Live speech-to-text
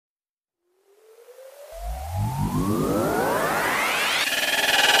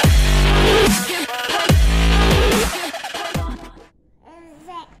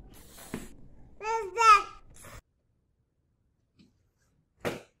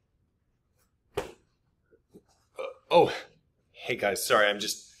Oh, hey guys, sorry, I'm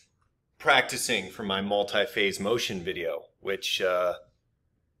just practicing for my multi-phase motion video, which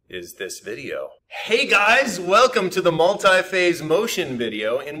is this video. Hey guys, welcome to the multi-phase motion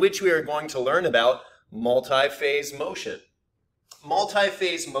video in which we are going to learn about multi-phase motion.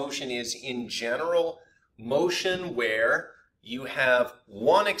 Multi-phase motion is, in general, motion where you have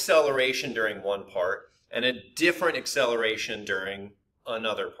one acceleration during one part and a different acceleration during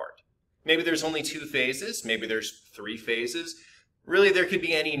another part. Maybe there's only two phases, maybe there's three phases. Really, there could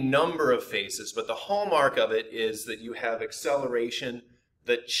be any number of phases, but the hallmark of it is that you have acceleration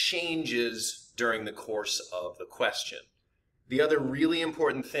that changes during the course of the question. The other really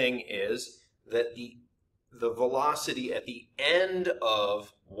important thing is that the velocity at the end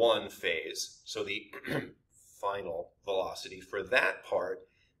of one phase, so the final velocity for that part,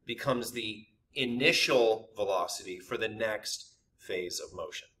 becomes the initial velocity for the next phase of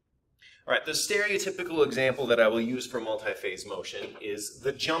motion. All right, the stereotypical example that I will use for multi-phase motion is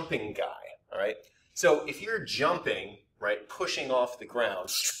the jumping guy, all right? So if you're jumping, right, pushing off the ground,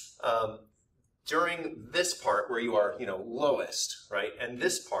 during this part where you are, lowest, right, and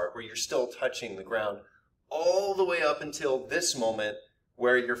this part where you're still touching the ground, all the way up until this moment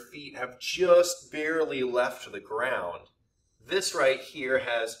where your feet have just barely left the ground, this right here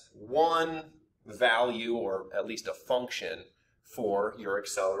has one value, or at least a function, for your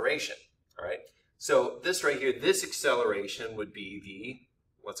acceleration. All right, so this right here, this acceleration would be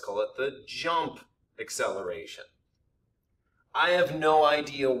the, let's call it the jump acceleration. I have no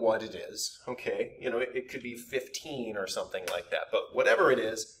idea what it is, okay? It could be 15 or something like that, but whatever it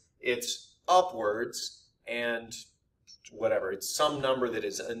is, it's upwards and whatever, it's some number that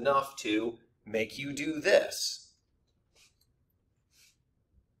is enough to make you do this.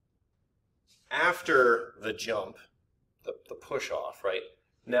 After the jump, the push off, right?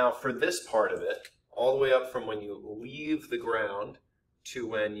 Now for this part of it, all the way up from when you leave the ground to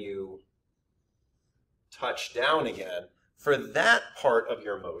when you touch down again, for that part of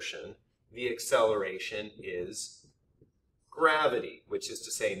your motion, the acceleration is gravity, which is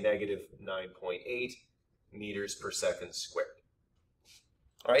to say negative 9.8 meters per second squared.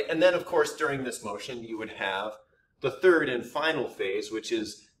 All right, and then of course during this motion you would have the third and final phase, which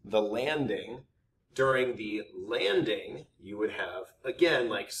is the landing. During the landing, you would have, again,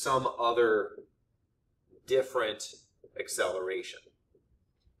 like some other different acceleration.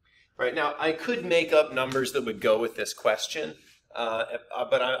 All right, now I could make up numbers that would go with this question,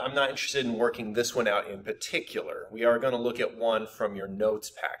 but I'm not interested in working this one out in particular. We are going to look at one from your notes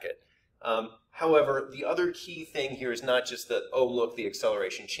packet. However, the other key thing here is not just that, oh, look, the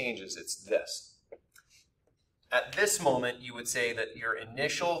acceleration changes, it's this. At this moment, you would say that your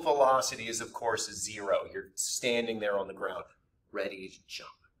initial velocity is, of course, 0. You're standing there on the ground, ready to jump.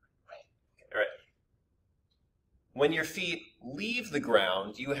 Right. Okay. All right. When your feet leave the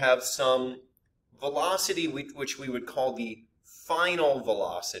ground, you have some velocity which we would call the final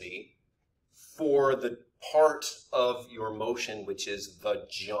velocity for the part of your motion which is the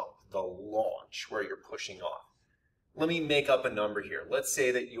jump, the launch, where you're pushing off. Let me make up a number here. Let's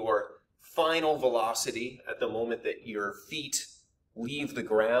say that your final velocity at the moment that your feet leave the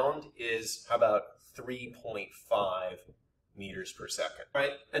ground is, how about 3.5 meters per second,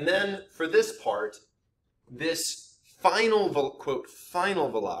 right? And then for this part, this final, quote, final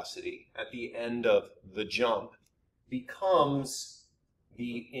velocity at the end of the jump becomes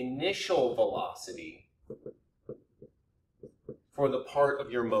the initial velocity for the part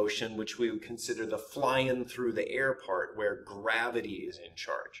of your motion which we would consider the flying through the air part, where gravity is in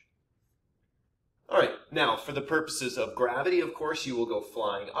charge. All right, now for the purposes of gravity, of course, you will go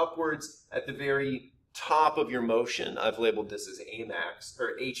flying upwards. At the very top of your motion, I've labeled this as Amax,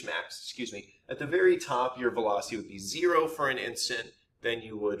 or Hmax, excuse me. At the very top, your velocity would be 0 for an instant, then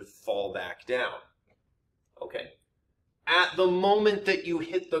you would fall back down. Okay. At the moment that you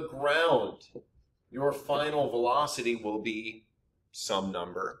hit the ground, your final velocity will be some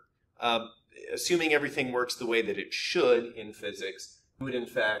number. Assuming everything works the way that it should in physics, you would in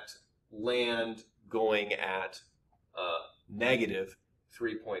fact land going at negative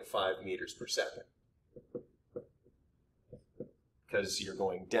 3.5 meters per second, because you're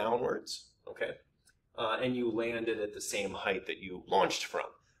going downwards, okay? And you landed at the same height that you launched from,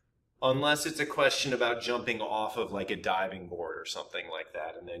 unless it's a question about jumping off of like a diving board or something like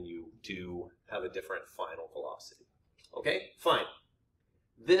that, and then you do have a different final velocity. Okay, fine.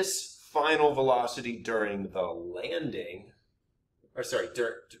 This final velocity during the landing, or sorry,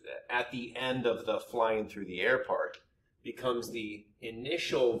 at the end of the flying through the air part, becomes the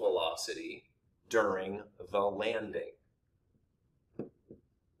initial velocity during the landing.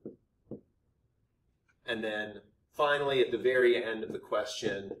 And then finally, at the very end of the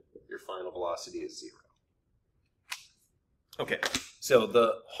question, your final velocity is 0. Okay, so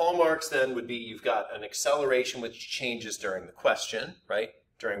the hallmarks then would be you've got an acceleration which changes during the question, right?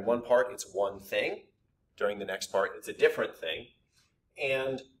 During one part, it's one thing. During the next part, it's a different thing.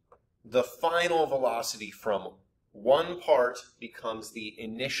 And the final velocity from one part becomes the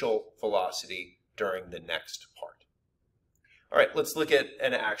initial velocity during the next part. All right, let's look at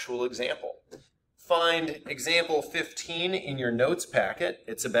an actual example. Find example 15 in your notes packet.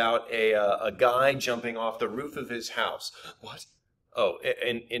 It's about a guy jumping off the roof of his house. What? Oh,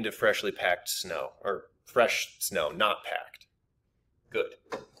 into freshly packed snow, or fresh snow, not packed. Good.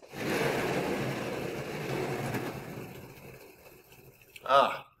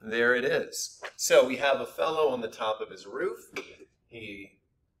 Ah, there it is. So we have a fellow on the top of his roof. He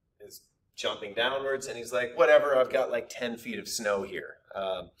is jumping downwards, and he's like, whatever, I've got like 10 feet of snow here.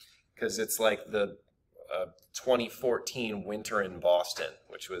 Because it's like the 2014 winter in Boston,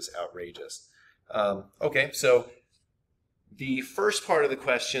 which was outrageous. Okay, so the first part of the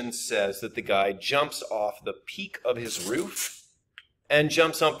question says that the guy jumps off the peak of his roof and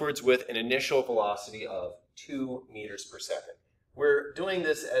jumps upwards with an initial velocity of 2 meters per second. We're doing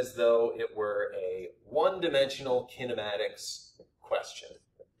this as though it were a one-dimensional kinematics question,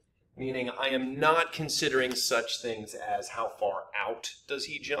 meaning I am not considering such things as how far out does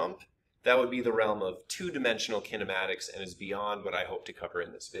he jump. That would be the realm of two-dimensional kinematics and is beyond what I hope to cover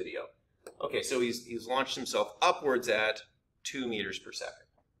in this video. Okay, so he's launched himself upwards at 2 meters per second.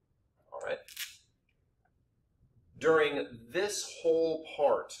 All right. During this whole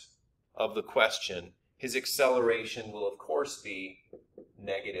part of the question, his acceleration will, of course, be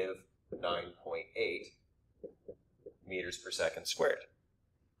negative 9.8 meters per second squared.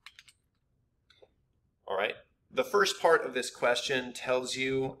 All right. The first part of this question tells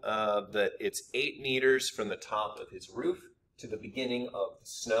you that it's 8 meters from the top of his roof to the beginning of the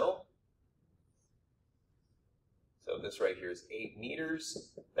snow. So this right here is 8 meters.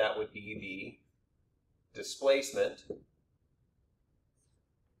 That would be the displacement.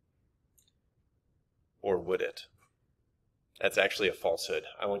 Or would it? That's actually a falsehood.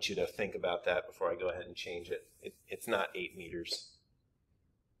 I want you to think about that before I go ahead and change it. It's not 8 meters.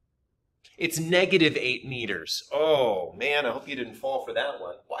 It's negative 8 meters. Oh, man, I hope you didn't fall for that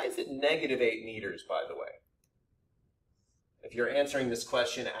one. Why is it negative 8 meters, by the way? If you're answering this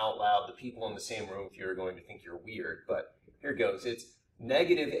question out loud, the people in the same room with you are going to think you're weird, but here goes. It's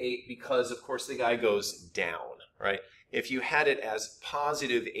negative 8 because, of course, the guy goes down, right? If you had it as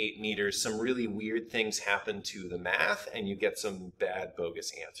positive 8 meters, some really weird things happen to the math, and you get some bad,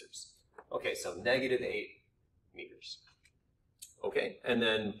 bogus answers. Okay, so negative 8 meters. Okay, and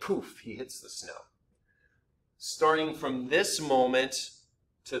then poof, he hits the snow. Starting from this moment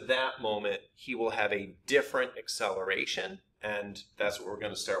to that moment, he will have a different acceleration, and that's what we're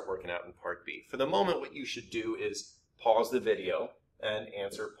going to start working out in part B. For the moment, what you should do is pause the video and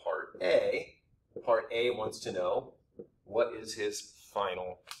answer part A. Part A wants to know, what is his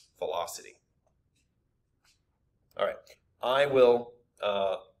final velocity? All right, I will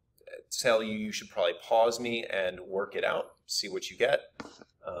tell you you should probably pause me and work it out, see what you get,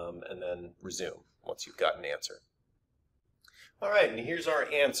 and then resume once you've got an answer. All right, and here's our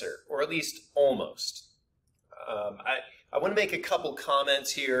answer, or at least almost. I want to make a couple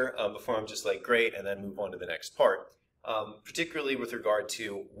comments here before I'm just like, great, and then move on to the next part, particularly with regard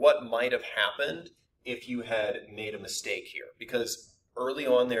to what might have happened if you had made a mistake here, because early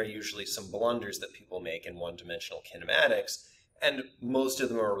on there are usually some blunders that people make in one-dimensional kinematics, and most of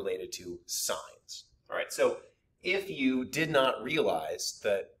them are related to signs. All right, so if you did not realize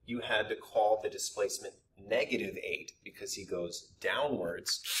that you had to call the displacement negative 8 because he goes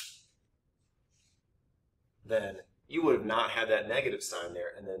downwards, then you would have not had that negative sign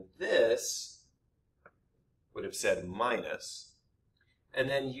there, and then this would have said minus, and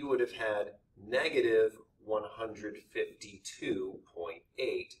then you would have had negative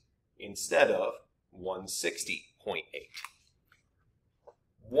 152.8 instead of 160.8.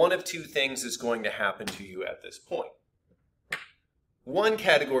 One of two things is going to happen to you at this point. One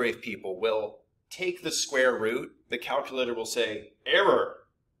category of people will take the square root, the calculator will say, error,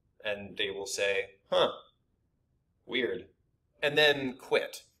 and they will say, huh, weird, and then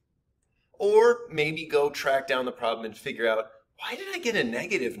quit. Or maybe go track down the problem and figure out, why did I get a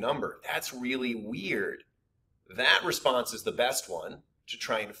negative number? That's really weird. That response is the best one to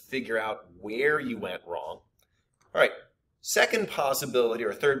try and figure out where you went wrong. All right, second possibility,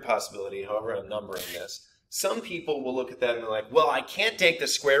 or third possibility, however I'm numbering this, some people will look at that and they're like, well, I can't take the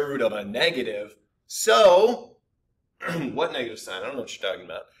square root of a negative, so, what negative sign? I don't know what you're talking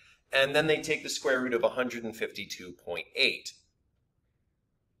about. and then they take the square root of 152.8.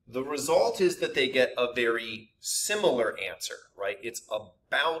 The result is that they get a very similar answer, right? It's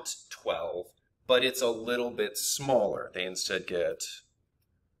about 12, but it's a little bit smaller. They instead get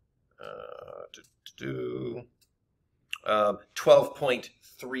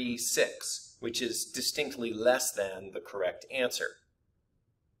 12.36, which is distinctly less than the correct answer.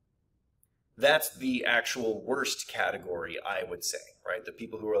 That's the actual worst category, I would say, right? The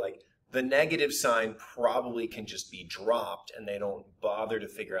people who are like, the negative sign probably can just be dropped and they don't bother to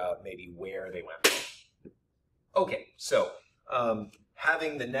figure out maybe where they went wrong. Okay, so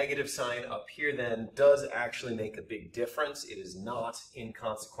having the negative sign up here then does actually make a big difference. It is not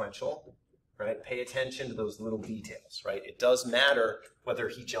inconsequential, right? Pay attention to those little details, right? It does matter whether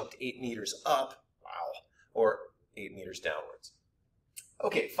he jumped 8 meters up, wow, or 8 meters downwards.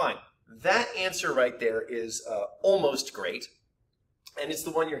 Okay, fine. That answer right there is almost great. And it's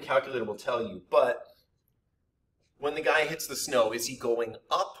the one your calculator will tell you, but when the guy hits the snow, is he going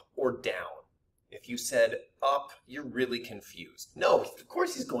up or down? If you said up, you're really confused. No, of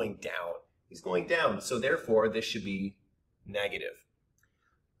course he's going down. He's going down, so therefore this should be negative.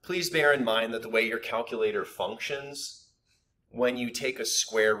 Please bear in mind that the way your calculator functions, when you take a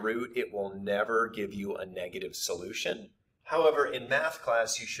square root, it will never give you a negative solution. However, in math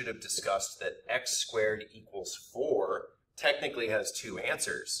class, you should have discussed that x squared equals 4 technically has 2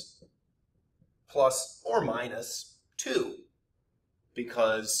 answers, plus or minus 2,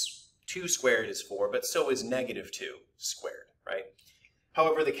 because 2 squared is 4, but so is negative 2 squared, right?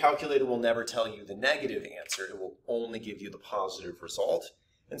 However, the calculator will never tell you the negative answer. It will only give you the positive result.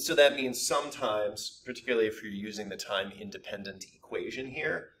 And so that means sometimes, particularly if you're using the time-independent equation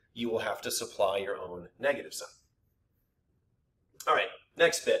here, you will have to supply your own negative sign. All right,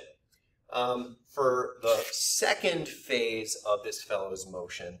 next bit. For the second phase of this fellow's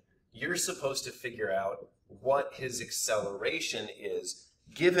motion, you're supposed to figure out what his acceleration is,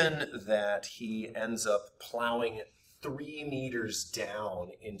 given that he ends up plowing 3 meters down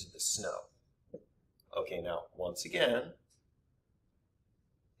into the snow. Okay, now, once again,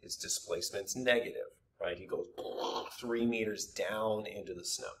 his displacement's negative, right? He goes 3 meters down into the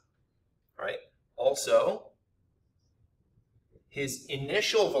snow, right? Also, his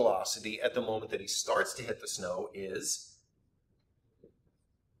initial velocity at the moment that he starts to hit the snow is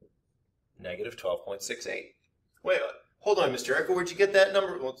negative 12.68. Wait, hold on, Mr. Echo, where'd you get that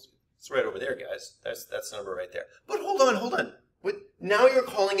number? Well, it's right over there, guys. That's the number right there. But hold on. Now you're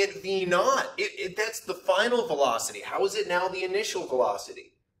calling it V naught. That's the final velocity. How is it now the initial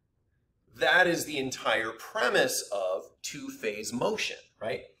velocity? That is the entire premise of two-phase motion,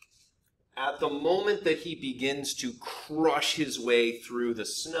 right? At the moment that he begins to crush his way through the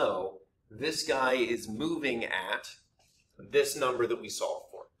snow, this guy is moving at this number that we solved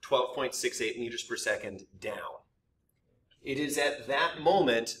for, 12.68 meters per second down. It is at that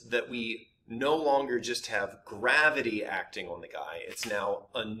moment that we no longer just have gravity acting on the guy. It's now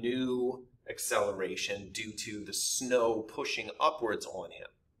a new acceleration due to the snow pushing upwards on him.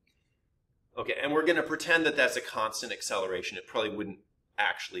 Okay, and we're going to pretend that that's a constant acceleration. It probably wouldn't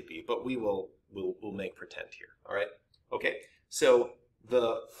actually be, but we'll make pretend here, all right? Okay, so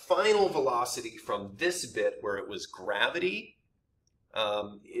the final velocity from this bit where it was gravity,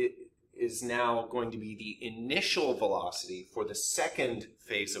 it is now going to be the initial velocity for the second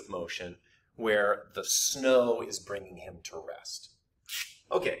phase of motion where the snow is bringing him to rest.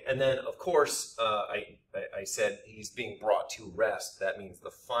 Okay, and then of course, I said he's being brought to rest. That means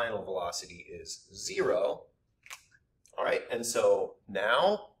the final velocity is 0. All right, and so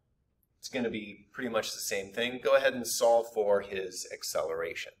now it's going to be pretty much the same thing. Go ahead and solve for his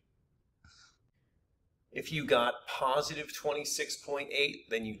acceleration. If you got positive 26.8,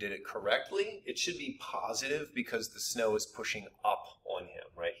 then you did it correctly. It should be positive because the snow is pushing up on him,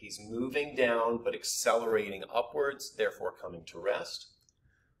 right? He's moving down but accelerating upwards, therefore coming to rest.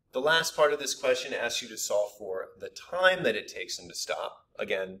 The last part of this question asks you to solve for the time that it takes him to stop.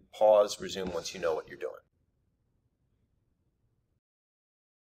 Again, pause, resume once you know what you're doing.